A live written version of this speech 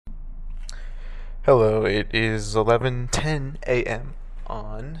Hello, it is 11:10 a.m.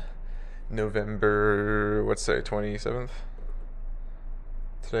 on November, what's today, 27th?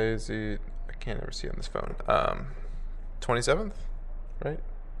 Today is I can't ever see on this phone. 27th, right?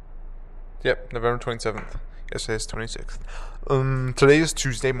 Yep, November 27th. Yesterday is 26th. Today is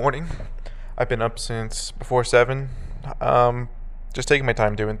Tuesday morning. I've been up since before 7. Just taking my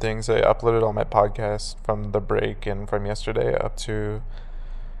time doing things. I uploaded all my podcasts from the break and from yesterday up to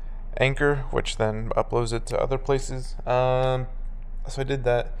Anchor, which then uploads it to other places. So I did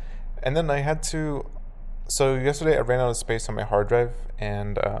that, and then I had to. So yesterday I ran out of space on my hard drive,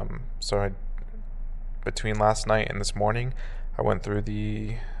 and between last night and this morning, I went through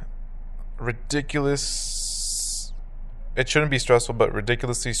the ridiculous. It shouldn't be stressful, but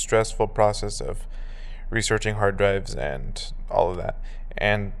ridiculously stressful process of researching hard drives and all of that,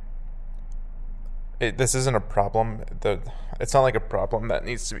 and this isn't a problem. It's not like a problem that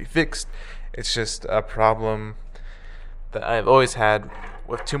needs to be fixed. It's just a problem that I've always had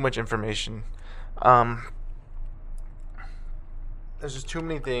with too much information. There's just too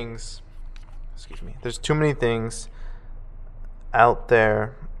many things. Excuse me. There's too many things out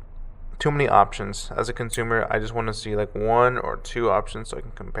there. Too many options. As a consumer, I just want to see like one or two options so I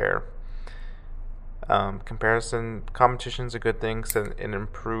can compare. Competition's a good thing because it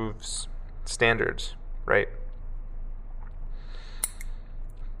improves standards, right?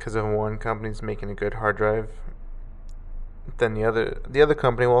 Because if one company's making a good hard drive, then the other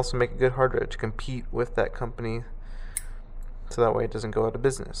company will also make a good hard drive to compete with that company, so that way it doesn't go out of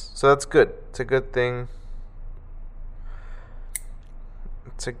business. So that's good. It's a good thing.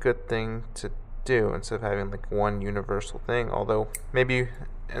 It's a good thing to do instead of having like one universal thing. Although maybe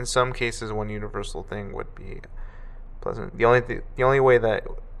in some cases one universal thing would be pleasant. The only way that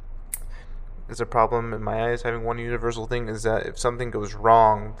is a problem in my eyes having one universal thing is that if something goes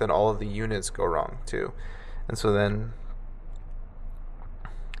wrong, then all of the units go wrong too, and so then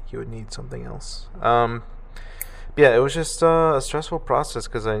you would need something else. Yeah, it was just a stressful process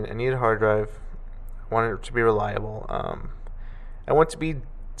because I needed a hard drive. I wanted it to be reliable. I want it to be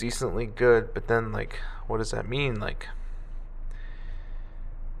decently good, but then like, what does that mean? Like,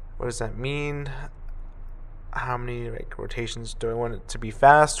 what does that mean? How many like rotations do I want it to be,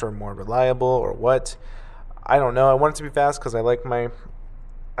 fast or more reliable, or what? I don't know. I want it to be fast because I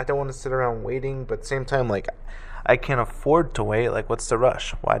don't want to sit around waiting, but at the same time, like, I can't afford to wait. Like, what's the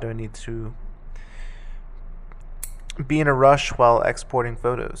rush? Why do I need to be in a rush while exporting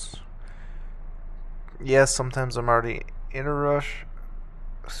photos? Yes, sometimes I'm already in a rush.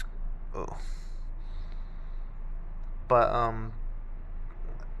 But I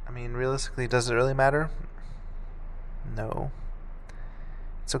mean, realistically, does it really matter? No.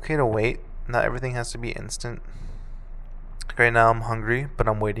 It's okay to wait. Not everything has to be instant. Right now I'm hungry, but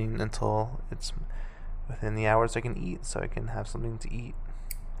I'm waiting until it's within the hours I can eat so I can have something to eat.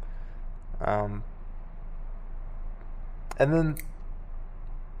 And then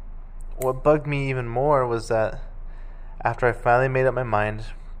what bugged me even more was that after I finally made up my mind,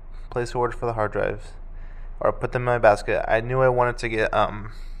 placed an order for the hard drives, or put them in my basket, I knew I wanted to get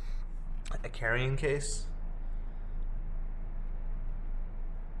a carrying case.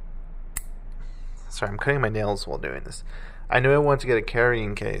 Sorry, I'm cutting my nails while doing this. I knew I wanted to get a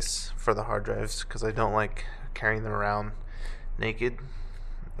carrying case for the hard drives because I don't like carrying them around naked,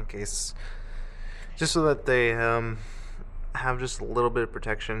 in case, just so that they have just a little bit of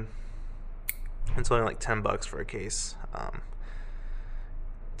protection. It's only like $10 for a case.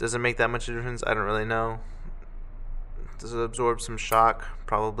 Does it make that much of a difference? I don't really know. Does it absorb some shock?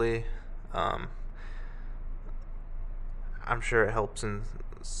 Probably. I'm sure it helps in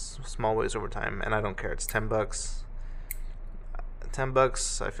small ways over time, and I don't care. It's $10.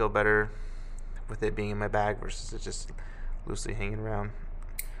 $10. I feel better with it being in my bag versus it just loosely hanging around.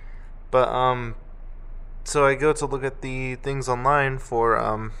 But so I go to look at the things online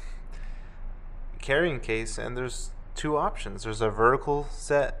for carrying case, and there's two options. There's a vertical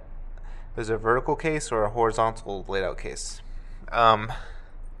set. There's a vertical case or a horizontal laid out case.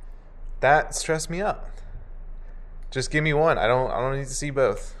 That stressed me out. Just give me one. I don't need to see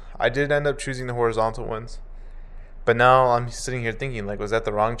both. I did end up choosing the horizontal ones, but now I'm sitting here thinking, like, was that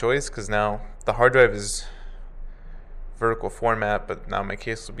the wrong choice? Because now the hard drive is vertical format, but now my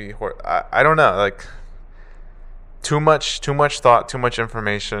case will be I don't know. Like, too much thought, too much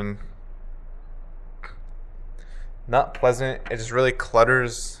information. Not pleasant. It just really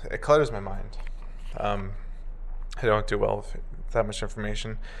clutters my mind. I don't do well with that much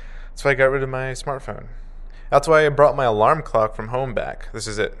information. So I got rid of my smartphone. That's why I brought my alarm clock from home back. This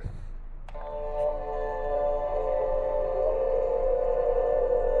is it.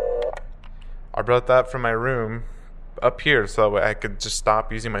 I brought that from my room up here so that way I could just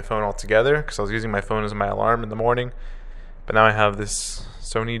stop using my phone altogether, because I was using my phone as my alarm in the morning. But now I have this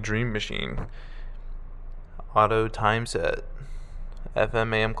Sony Dream Machine auto time set,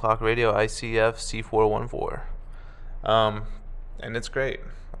 FM AM clock radio, ICF C414. And it's great.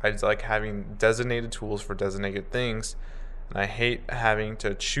 I just like having designated tools for designated things, and I hate having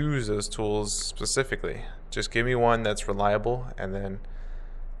to choose those tools specifically. Just give me one that's reliable, and then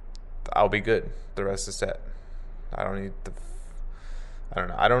I'll be good. The rest is set. I don't need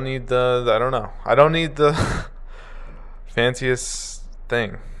the fanciest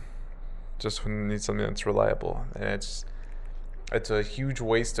thing. Just need something that's reliable. And it's a huge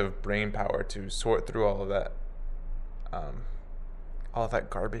waste of brain power to sort through all of that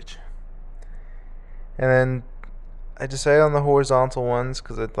garbage. And then I decided on the horizontal ones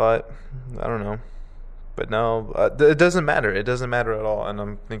because I thought, I don't know. But no, it doesn't matter. It doesn't matter at all, and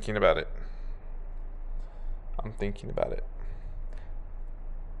I'm thinking about it. It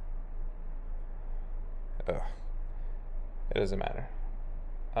doesn't matter.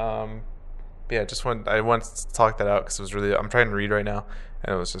 Yeah, I wanted to talk that out because it was really, I'm trying to read right now,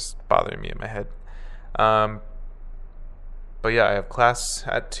 and it was just bothering me in my head. But yeah, I have class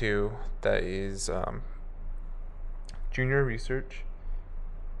at 2 that is junior research,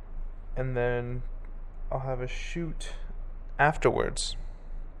 and then I'll have a shoot afterwards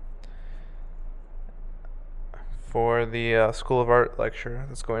for the School of Art lecture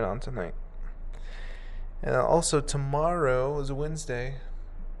that's going on tonight. And also tomorrow is a Wednesday.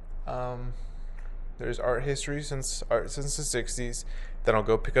 There's art history since the 60s. Then I'll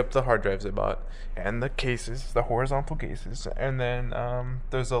go pick up the hard drives I bought and the cases, the horizontal cases. And then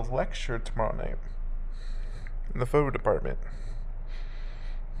there's a lecture tomorrow night in the photo department.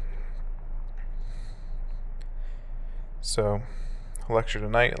 So, a lecture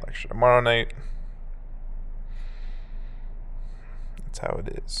tonight, a lecture tomorrow night. That's how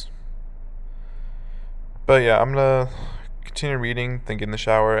it is. But yeah, I'm gonna continue reading, then get in the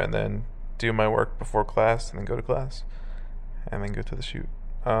shower, and then do my work before class, and then go to class, and then go to the shoot.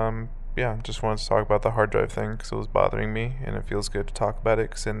 Yeah, just wanted to talk about the hard drive thing because it was bothering me, and it feels good to talk about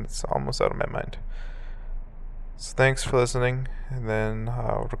it because it's almost out of my mind. So thanks for listening, and then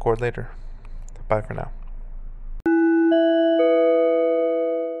I'll record later. Bye for now.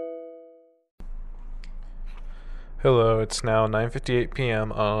 Hello, it's now 9:58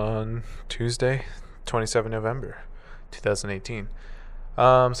 p.m. on Tuesday, 27 November, 2018.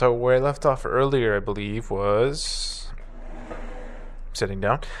 So where I left off earlier, I believe, was sitting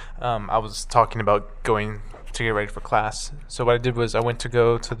down. I was talking about going to get ready for class. So what I did was I went to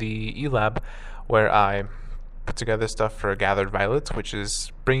go to the E-Lab where I put together stuff for Gathered Violets, which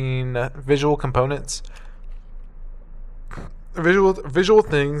is bringing visual components, visual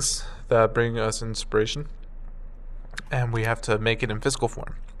things that bring us inspiration, and we have to make it in physical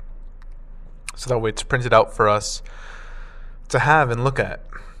form. So that way it's printed out for us to have and look at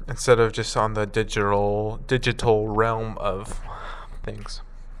instead of just on the digital realm of things.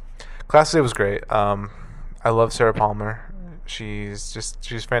 Class today was great. I love Sarah Palmer. She's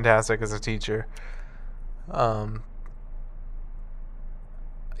fantastic as a teacher. Yeah,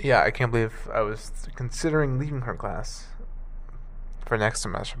 I can't believe I was considering leaving her class for next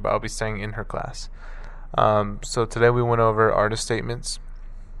semester, but I'll be staying in her class. So today we went over artist statements,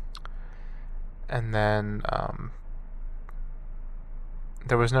 and then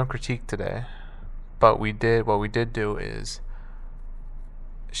there was no critique today, but what we did do is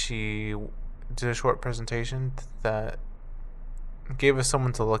she did a short presentation that gave us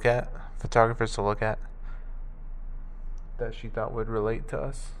someone to look at, photographers to look at, that she thought would relate to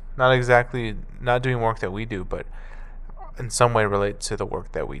us. Not doing work that we do, but in some way relate to the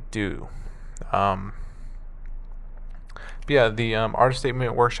work that we do. But yeah, the artist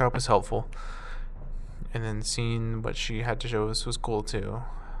statement workshop was helpful, and then seeing what she had to show us was cool too.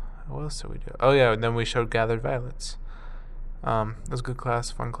 What else did we do? Oh yeah, and then we showed Gathered Violets. It was a good class,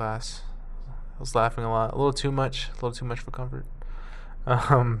 fun class. I was laughing a lot, a little too much for comfort.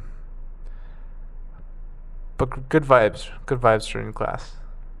 But good vibes during class.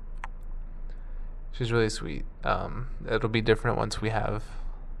 She's really sweet. It'll be different once we have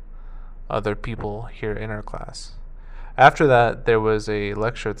other people here in our class. After that, there was a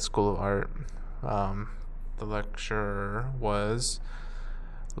lecture at the School of Art. The lecturer was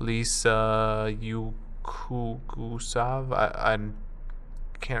Lisa Yukugusav. I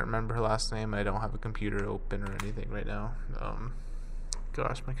can't remember her last name. I don't have a computer open or anything right now.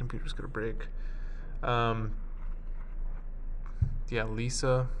 Gosh, my computer's gonna break. Yeah,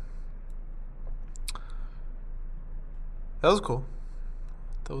 Lisa. That was cool.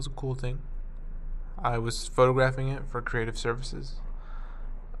 That was a cool thing. I was photographing it for creative services.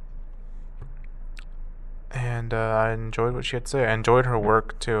 And I enjoyed what she had to say. I enjoyed her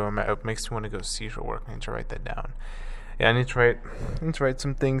work too. It makes me want to go see her work. I need to write that down. Yeah, I need to write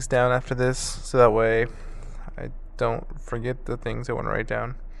some things down after this, so that way I don't forget the things I want to write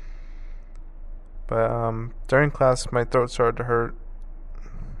down. But during class, my throat started to hurt,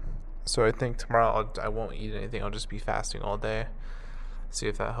 so I think tomorrow I won't eat anything. I'll just be fasting all day. See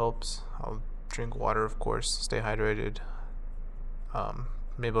if that helps. I'll drink water, of course. Stay hydrated.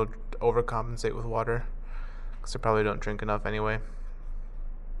 Maybe I'll overcompensate with water, because I probably don't drink enough anyway.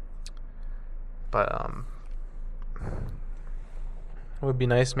 But it would be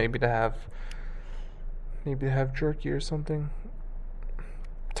nice maybe to have jerky or something.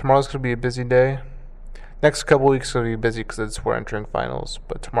 Tomorrow's gonna be a busy day. Next couple weeks will be busy because we're entering finals.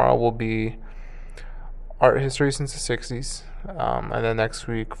 But tomorrow will be art history since the 60s. And then next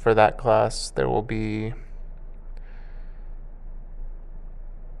week for that class there will be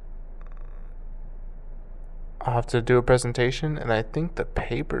I'll have to do a presentation, and I think the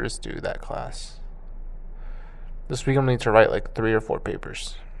papers do that class. This week I'm going to need to write like 3 or 4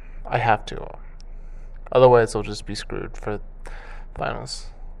 papers. I have to. Otherwise I'll just be screwed for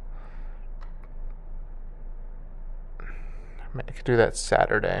finals. I could do that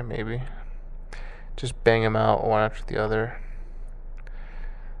Saturday, maybe. Just bang them out one after the other.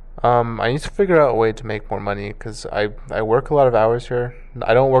 I need to figure out a way to make more money, because I work a lot of hours here.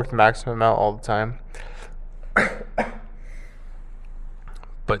 I don't work the maximum amount all the time.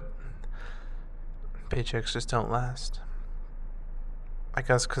 But paychecks just don't last. I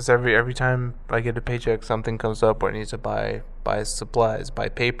guess because every time I get a paycheck, something comes up where I need to buy supplies, buy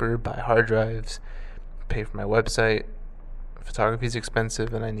paper, buy hard drives, pay for my website. Photography is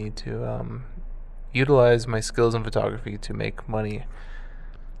expensive, and I need to utilize my skills in photography to make money.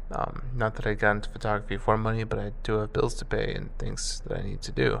 Not that I got into photography for money, but I do have bills to pay and things that I need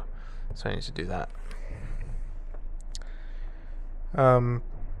to do, so I need to do that.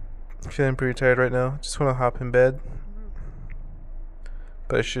 Feeling pretty tired right now. Just want to hop in bed.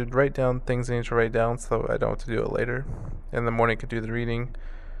 But I should write down things I need to write down so I don't have to do it later. In the morning I could do the reading.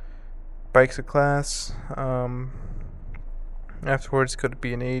 Bikes at class. Afterwards go to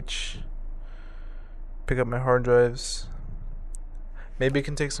B&H. Pick up my hard drives. Maybe I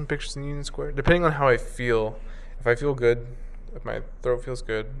can take some pictures in Union Square. Depending on how I feel. If I feel good, if my throat feels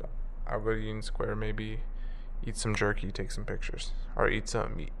good, I'll go to Union Square, maybe eat some jerky, take some pictures, or eat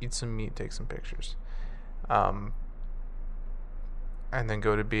some meat, take some pictures, and then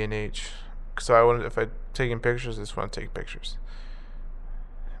go to B&H. So if I'm taking pictures, I just want to take pictures.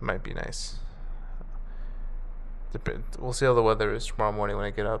 It might be nice. We'll see how the weather is tomorrow morning when I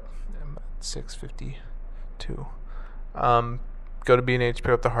get up. I'm at 6:52. Go to B&H,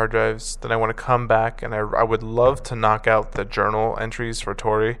 pick up the hard drives. Then I want to come back, and I would love to knock out the journal entries for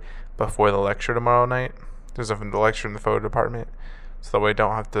Tori before the lecture tomorrow night. There's a lecture in the photo department, so that way I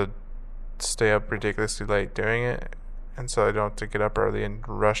don't have to stay up ridiculously late doing it, and so I don't have to get up early and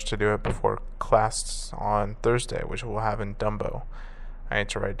rush to do it before class on Thursday, which we'll have in Dumbo. I need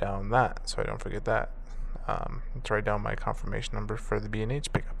to write down that so I don't forget that. I need to write down my confirmation number for the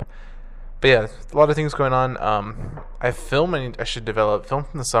B&H pickup. But yeah, a lot of things going on. I have film I should develop. Film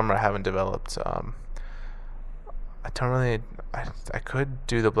from the summer I haven't developed. I don't really. I could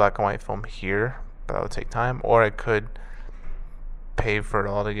do the black and white film here, but that would take time. Or I could pay for it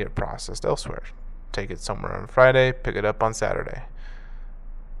all to get processed elsewhere. Take it somewhere on Friday, pick it up on Saturday.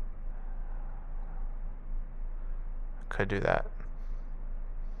 I could do that.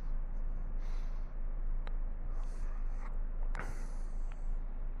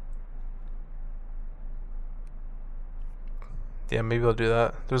 Yeah, maybe I'll do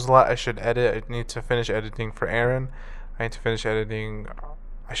that. There's a lot I should edit. I need to finish editing for Aaron. I need to finish editing.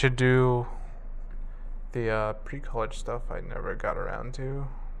 I should do the pre-college stuff I never got around to.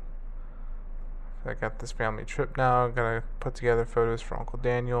 I got this family trip now. I'm gonna put together photos for Uncle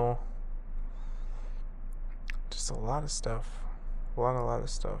Daniel. Just a lot of stuff. A lot of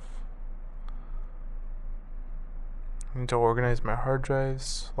stuff. I need to organize my hard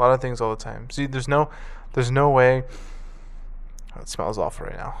drives. A lot of things all the time. See, there's no way. Oh, it smells awful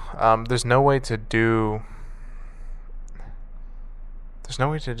right now. There's no way to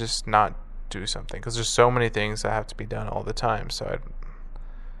just not do something, because there's so many things that have to be done all the time. So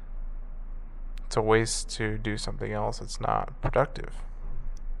it's a waste to do something else that's not productive.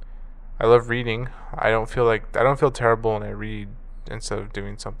 I love reading. I don't feel terrible when I read instead of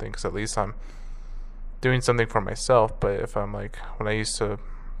doing something, because at least I'm doing something for myself. But if I'm like, I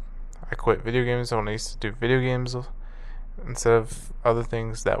quit video games, and when I used to do video games instead of other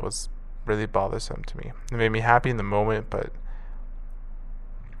things, that was really bothersome to me. It made me happy in the moment, but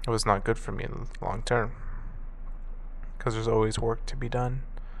it was not good for me in the long term, because there's always work to be done.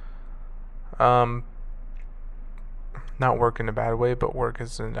 Not work in a bad way, but work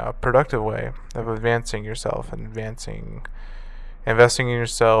is in a productive way of advancing yourself and investing in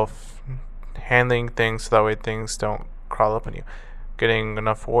yourself, handling things so that way things don't crawl up on you, getting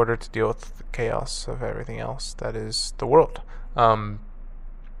enough order to deal with the chaos of everything else that is the world.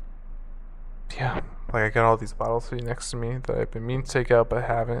 Yeah, like I got all these bottles sitting next to me that I've been meaning to take out but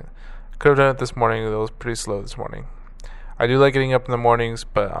haven't. Could have done it this morning, though it was pretty slow this morning. I do like getting up in the mornings,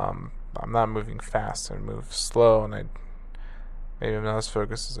 but I'm not moving fast. I move slow, and maybe I'm not as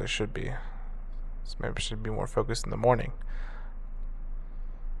focused as I should be. So maybe I should be more focused in the morning.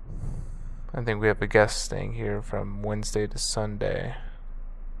 I think we have a guest staying here from Wednesday to Sunday.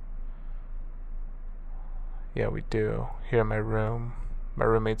 Yeah, we do. Here in my room. My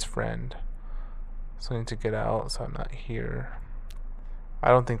roommate's friend. So I need to get out, so I'm not here. I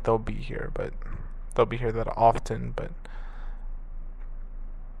don't think they'll be here, but they'll be here that often, but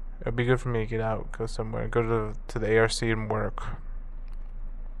it'd be good for me to get out, go somewhere, go to the ARC and work.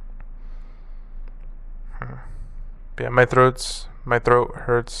 But yeah, my throat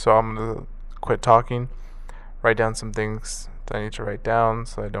hurts, so I'm gonna quit talking, write down some things that I need to write down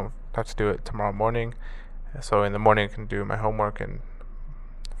so I don't have to do it tomorrow morning. So in the morning I can do my homework and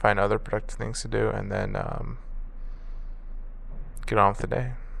find other productive things to do, and then get on with the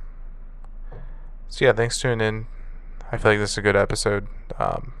day. So yeah, thanks for tuning in. I feel like this is a good episode.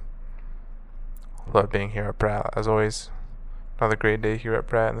 Love being here at Pratt, as always. Another great day here at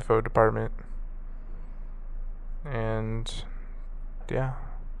Pratt in the photo department. And yeah,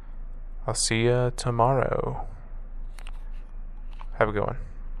 I'll see you tomorrow. Have a good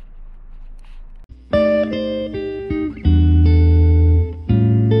one.